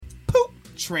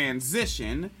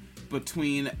transition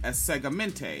between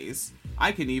segmentes.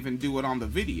 I can even do it on the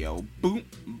video. Boom,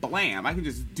 blam. I can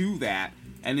just do that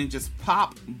and then just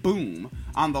pop, boom.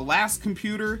 On the last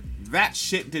computer, that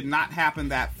shit did not happen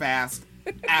that fast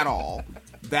at all.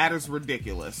 That is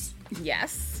ridiculous.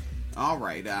 Yes. All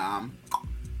right.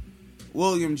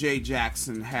 William J.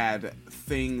 Jackson had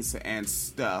things and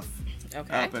stuff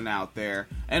up and out there.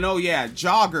 And oh yeah,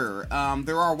 jogger.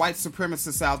 There are white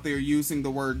supremacists out there using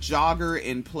the word jogger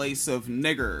in place of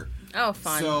nigger. Oh,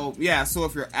 fun. So, yeah, so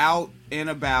if you're out and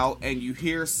about and you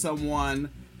hear someone,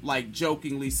 like,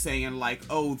 jokingly saying, like,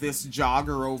 oh, this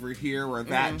jogger over here or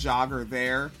that jogger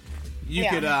there, you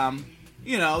could,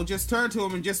 you know, just turn to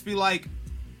them and just be like,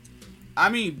 I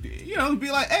mean, you know, be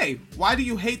like, hey, why do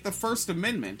you hate the First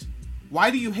Amendment?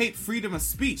 Why do you hate freedom of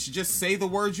speech? Just say the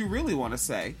words you really want to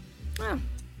say. Oh.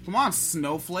 Come on,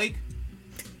 snowflake.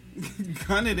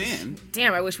 Gun it in.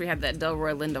 Damn, I wish we had that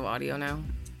Delroy Lindo audio now.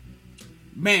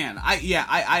 Man, I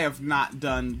have not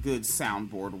done good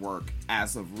soundboard work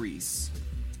as of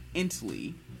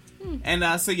recently.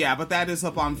 And so yeah, but that is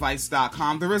up on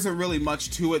Vice.com. There isn't really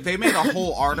much to it. They made a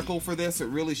whole article for this. It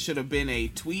really should have been a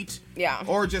tweet. Yeah.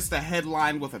 Or just a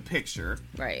headline with a picture.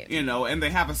 Right. You know, and they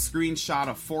have a screenshot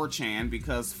of 4chan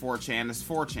because 4chan is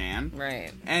 4chan.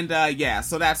 Right. And yeah,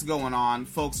 so that's going on.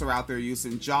 Folks are out there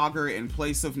using jogger in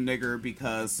place of nigger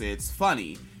because it's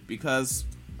funny. Because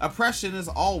oppression is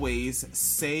always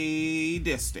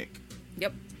sadistic.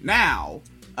 Yep. Now,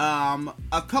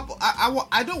 a couple,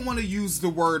 I don't want to use the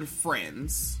word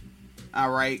friends,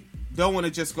 alright? Don't want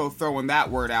to just go throwing that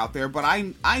word out there, but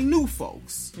I knew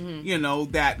folks, you know,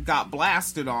 that got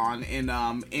blasted on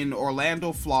in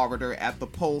Orlando, Florida at the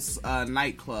Pulse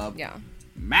nightclub. Yeah.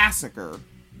 Massacre.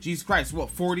 Jesus Christ,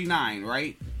 what, 49,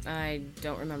 right? I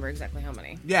don't remember exactly how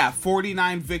many. Yeah,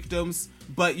 49 victims,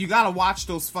 but you gotta watch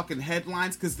those fucking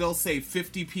headlines because they'll say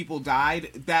 50 people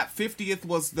died. That 50th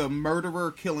was the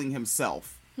murderer killing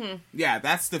himself. Yeah,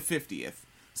 that's the 50th.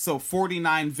 So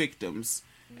 49 victims.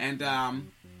 And,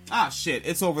 shit,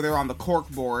 it's over there on the cork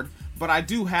board. But I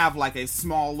do have, like, a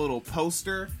small little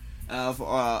poster of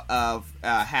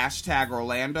hashtag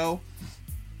Orlando.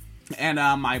 And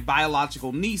my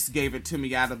biological niece gave it to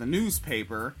me out of the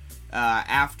newspaper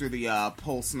after the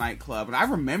Pulse nightclub. And I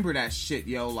remember that shit,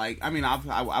 yo. Like, I mean,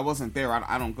 I wasn't there.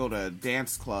 I don't go to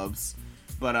dance clubs.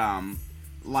 But,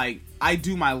 like, I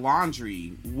do my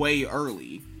laundry way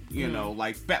early. You know,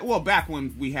 like, back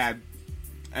when we had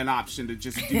an option to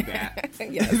just do that.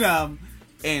 Yes.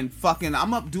 And fucking,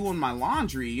 I'm up doing my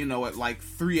laundry, you know, at like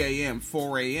 3 a.m.,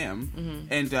 4 a.m.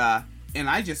 And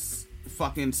I just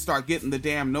fucking start getting the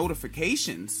damn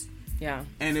notifications. Yeah.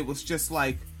 And it was just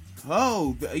like,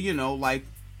 oh, you know, like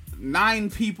 9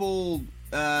 people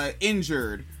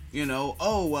injured, you know,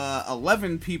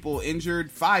 11 people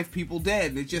injured, 5 people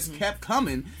dead. And it just kept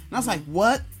coming. And I was like,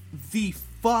 what the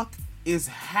fuck is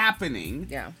happening?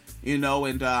 Yeah. You know,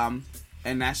 and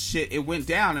that shit, it went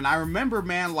down. And I remember,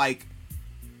 man, like,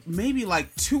 maybe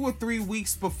like 2 or 3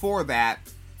 weeks before that,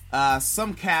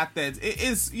 some cat that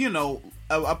is, you know,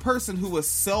 a person who was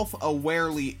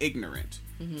self-awarely ignorant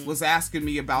was asking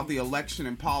me about the election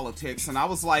and politics. And I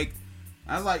was like,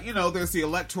 you know, there's the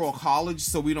Electoral College,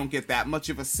 so we don't get that much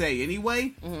of a say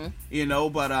anyway, you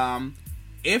know, but,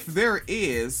 if there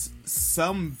is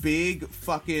some big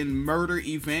fucking murder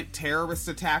event, terrorist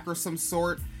attack or some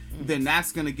sort, then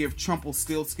that's going to give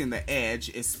Trumpelstiltskin the edge,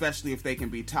 especially if they can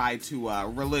be tied to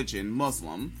religion,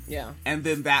 Muslim. Yeah. And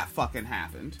then that fucking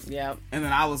happened. Yep. And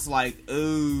then I was like,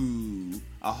 ooh,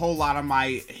 a whole lot of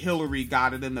my Hillary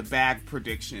got it in the bag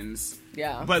predictions.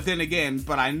 Yeah. But then again,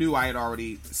 I knew I had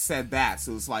already said that,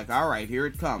 so it was like, all right, here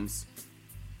it comes.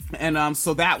 And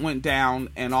so that went down,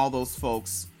 and all those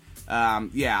folks... I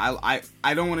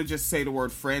don't want to just say the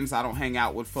word friends. I don't hang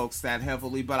out with folks that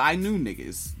heavily, but I knew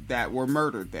niggas that were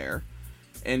murdered there.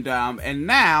 And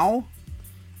now,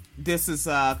 this is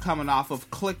coming off of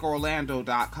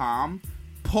clickorlando.com.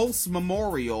 Pulse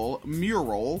Memorial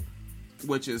Mural,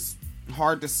 which is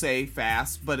hard to say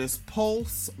fast, but it's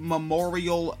Pulse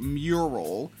Memorial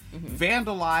Mural,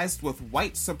 vandalized with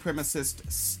white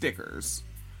supremacist stickers.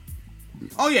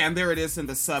 Oh yeah, and there it is in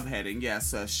the subheading.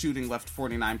 Yes, shooting left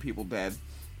 49 people dead.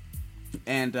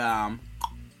 And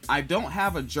I don't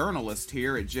have a journalist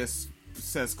here. It just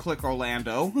says Click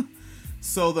Orlando.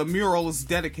 So the mural is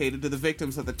dedicated to the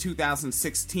victims of the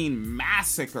 2016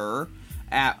 massacre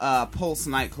at Pulse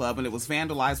nightclub, and it was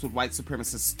vandalized with white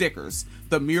supremacist stickers.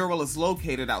 The mural is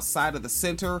located outside of the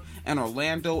Center, an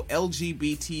Orlando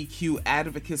LGBTQ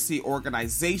advocacy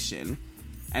organization.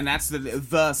 And that's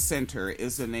the Center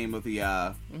is the name of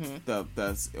the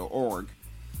org.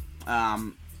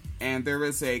 And there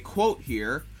is a quote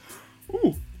here.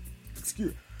 Ooh,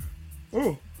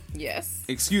 Yes.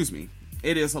 Excuse me.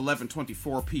 It is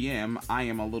 11:24 p.m. I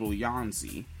am a little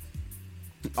yawnsy.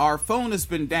 Our phone has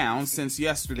been down since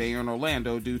yesterday in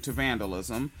Orlando due to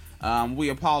vandalism. We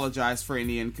apologize for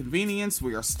any inconvenience.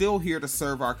 We are still here to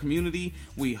serve our community.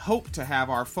 We hope to have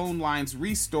our phone lines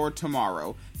restored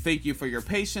tomorrow. Thank you for your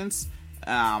patience.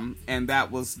 And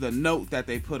that was the note that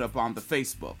they put up on the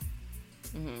Facebook.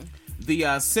 Mm-hmm.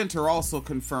 The center also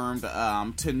confirmed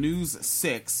to News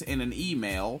 6 in an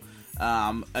email,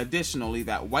 additionally,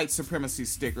 that white supremacy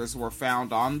stickers were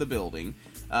found on the building.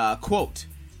 Quote,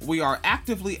 "We are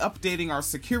actively updating our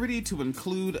security to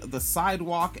include the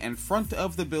sidewalk and front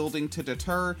of the building to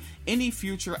deter any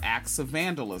future acts of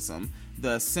vandalism,"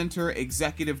 the center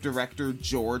executive director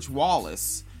George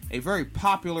Wallace, a very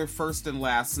popular first and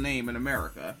last name in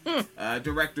America,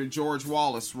 Director George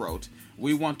Wallace wrote,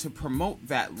 "We want to promote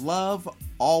that love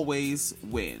always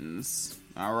wins."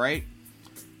 All right.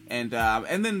 And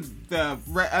then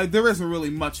there isn't really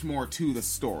much more to the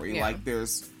story. Yeah. Like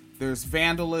there's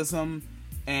vandalism.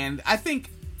 And I think,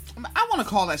 I want to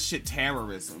call that shit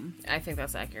terrorism. I think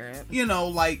that's accurate. You know,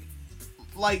 like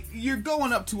you're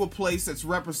going up to a place that's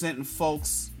representing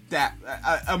folks that,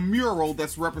 a mural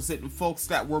that's representing folks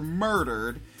that were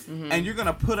murdered, and you're going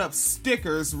to put up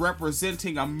stickers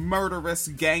representing a murderous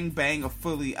gangbang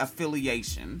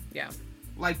affiliation. Yeah.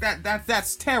 Like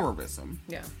that's terrorism.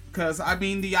 Yeah. Because, I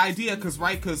mean, the idea,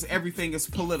 because everything is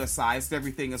politicized,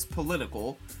 everything is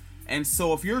political. And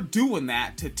so if you're doing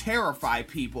that to terrify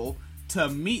people, to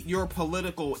meet your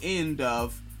political end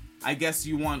of, I guess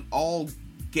you want all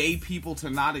gay people to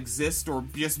not exist or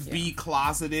just be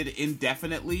closeted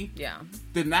indefinitely,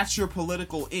 then that's your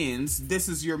political ends. This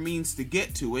is your means to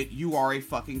get to it. You are a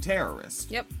fucking terrorist.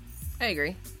 Yep. I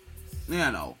agree. You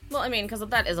know. Well, I mean, because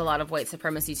that is a lot of white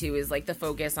supremacy, too, is, like, the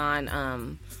focus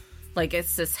on, like,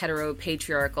 it's this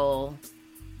heteropatriarchal,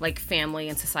 like, family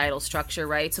and societal structure,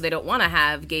 right? So they don't want to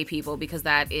have gay people because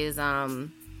that is,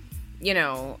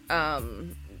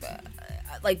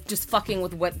 like, just fucking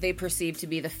with what they perceive to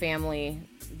be the family.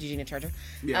 Did you need a charger?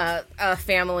 Yeah.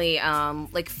 Family,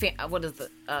 what is the,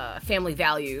 family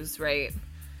values, right?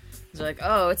 They're like,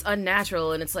 oh, it's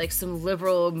unnatural, and it's, like, some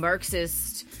liberal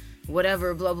Marxist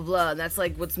whatever, blah, blah, blah. And that's,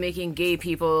 like, what's making gay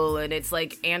people, and it's,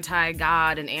 like,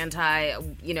 anti-God and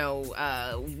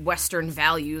Western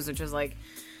values, which is, like,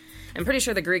 I'm pretty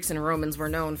sure the Greeks and Romans were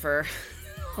known for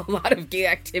a lot of gay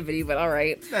activity, but all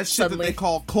right. That shit that they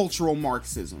call cultural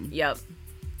Marxism. Yep.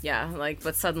 Yeah, like,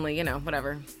 but suddenly,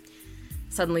 whatever.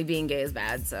 Suddenly being gay is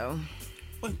bad, so.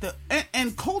 But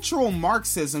and cultural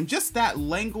Marxism, just that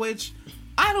language,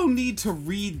 I don't need to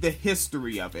read the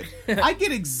history of it. I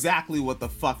get exactly what the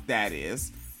fuck that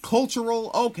is.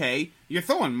 Cultural, okay. You're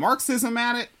throwing Marxism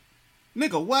at it?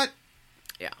 Nigga, what?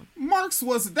 Yeah. Marx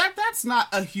was that's not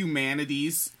a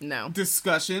humanities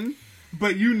discussion,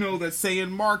 but you know that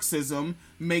saying Marxism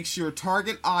makes your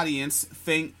target audience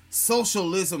think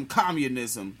socialism,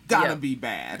 communism, gotta be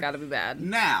bad. Gotta be bad.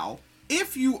 Now,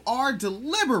 if you are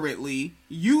deliberately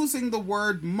using the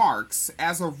word Marx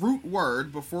as a root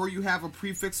word before you have a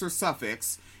prefix or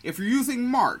suffix, if you're using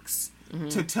Marx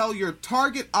to tell your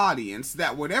target audience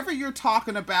that whatever you're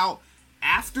talking about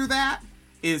after that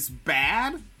is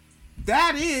bad,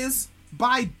 that is,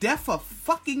 by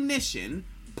definition,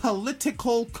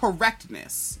 political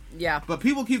correctness. Yeah. But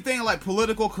people keep thinking, like,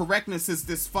 political correctness is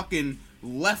this fucking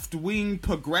left-wing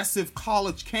progressive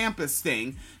college campus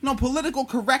thing. No, political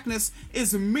correctness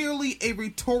is merely a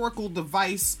rhetorical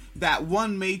device that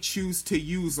one may choose to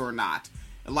use or not.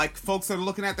 Like, folks that are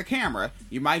looking at the camera,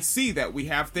 you might see that we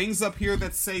have things up here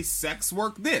that say sex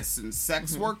work this and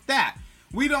sex work that.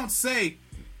 We don't say,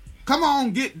 come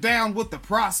on, get down with the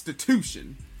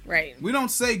prostitution. Right. We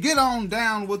don't say, get on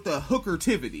down with the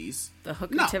hookertivities. The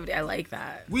hookertivity, no. I like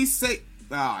that. We say,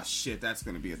 oh shit, that's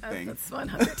gonna be a thing. That's fun.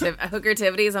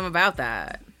 Hookertivities, I'm about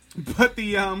that. But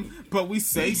but we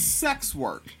say sex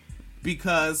work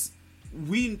because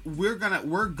we're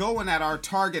going at our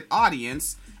target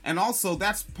audience, and also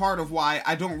that's part of why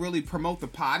I don't really promote the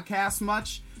podcast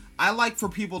much. I like for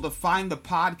people to find the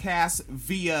podcast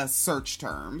via search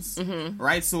terms,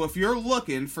 right? So if you're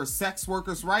looking for sex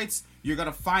workers' rights, you're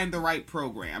going to find the right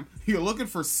program. You're looking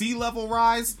for sea level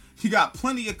rise, you got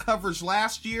plenty of coverage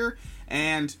last year,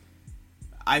 and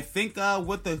I think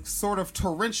with the sort of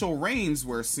torrential rains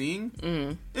we're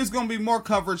seeing, there's going to be more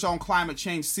coverage on climate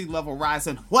change, sea level rise,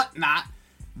 and whatnot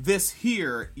this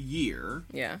here year.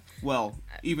 Yeah. Well,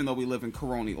 even though we live in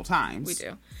colonial times. We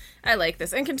do. I like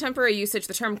this. In contemporary usage,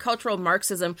 the term cultural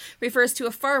Marxism refers to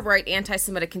a far-right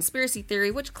anti-Semitic conspiracy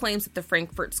theory which claims that the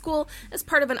Frankfurt School is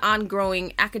part of an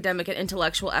ongoing academic and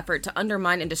intellectual effort to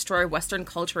undermine and destroy Western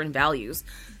culture and values.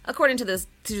 According to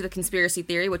the conspiracy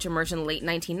theory, which emerged in the late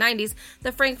 1990s,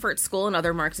 the Frankfurt School and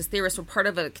other Marxist theorists were part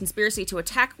of a conspiracy to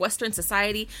attack Western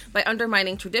society by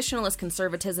undermining traditionalist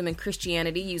conservatism and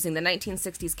Christianity using the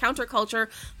 1960s counterculture,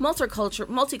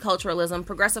 multiculturalism,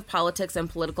 progressive politics, and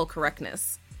political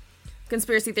correctness.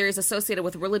 Conspiracy theories associated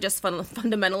with religious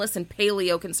fundamentalists and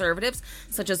paleo-conservatives,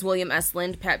 such as William S.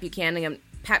 Lind, Pat Buchanan, and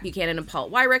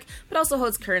Paul Weyrich, but also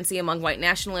holds currency among white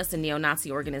nationalists and neo-Nazi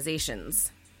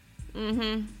organizations.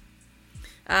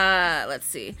 Let's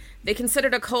see. They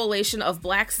considered a coalition of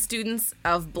blacks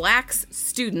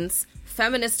students,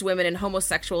 feminist women, and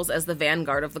homosexuals as the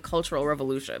vanguard of the Cultural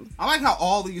Revolution. I like how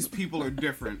all these people are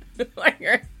different.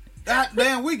 God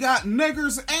damn, we got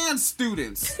niggers and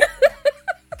students.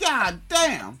 God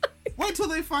damn. Wait till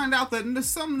they find out that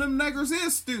some of them niggers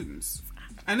is students.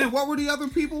 And then what were the other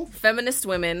people? Feminist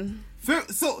women.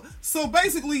 So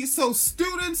basically,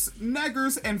 students,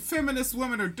 niggers, and feminist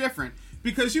women are different.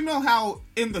 Because you know how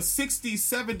in the 60s,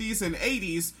 70s, and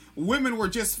 80s, women were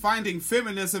just finding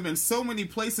feminism in so many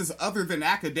places other than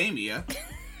academia.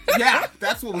 Yeah,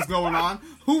 that's what was going on.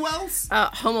 Who else?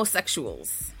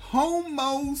 Homosexuals.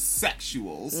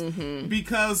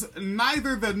 Because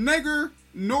neither the nigger,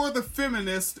 nor the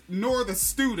feminist, nor the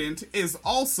student is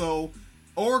also,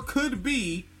 or could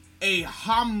be, a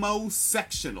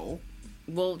homosexual.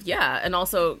 Well, yeah, and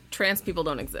also trans people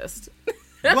don't exist.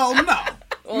 Well, no.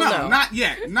 No, not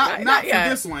yet. Not for yet.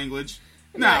 this language.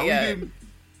 Not No, yet.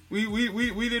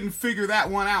 we didn't figure that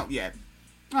one out yet.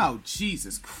 Oh,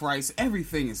 Jesus Christ.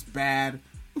 Everything is bad.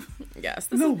 Yes.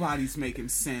 Nobody's making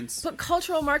sense. But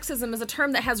cultural Marxism is a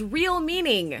term that has real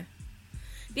meaning.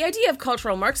 The idea of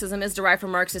cultural Marxism is derived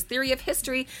from Marxist theory of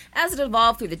history as it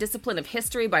evolved through the discipline of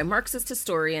history by Marxist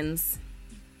historians.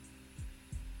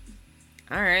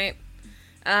 All right.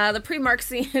 The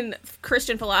pre-Marxian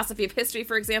Christian philosophy of history,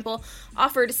 for example,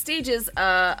 offered stages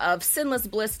of sinless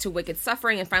bliss to wicked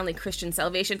suffering and finally Christian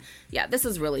salvation. Yeah, this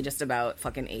is really just about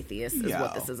fucking atheists is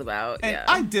what this is about. And yeah.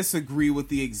 I disagree with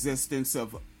the existence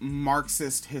of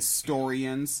Marxist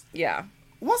historians. Yeah.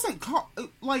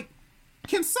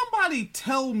 Can somebody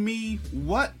tell me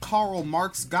what Karl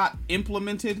Marx got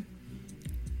implemented?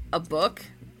 A book?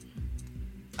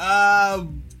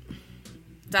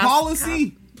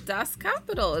 Policy? Das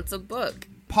Kapital. It's a book.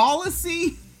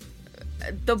 Policy?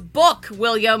 The book,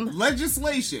 William.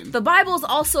 Legislation. The Bible's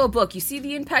also a book. You see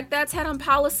the impact that's had on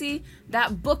policy?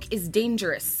 That book is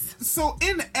dangerous. So,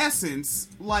 in essence,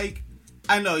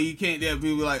 I know you can't have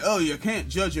people like, oh, you can't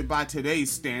judge it by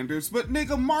today's standards, but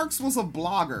nigga, Marx was a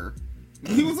blogger.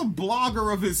 He was a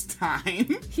blogger of his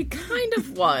time. He kind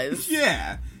of was.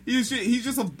 Yeah. He was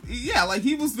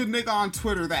the nigga on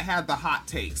Twitter that had the hot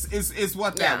takes, is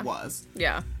what that was.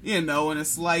 Yeah. And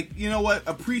it's like, you know what,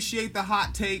 appreciate the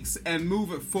hot takes and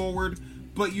move it forward,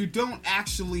 but you don't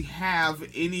actually have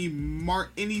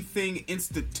anything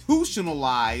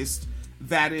institutionalized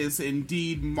that is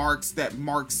indeed Marx, that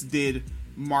Marx did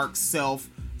Marx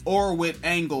self, or with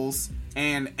Engels,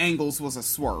 and Engels was a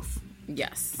swerf.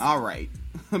 Yes. Alright,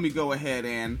 let me go ahead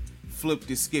and flip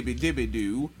the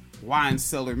skibby-dibby-doo,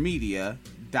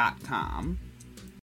 winecellarmedia.com.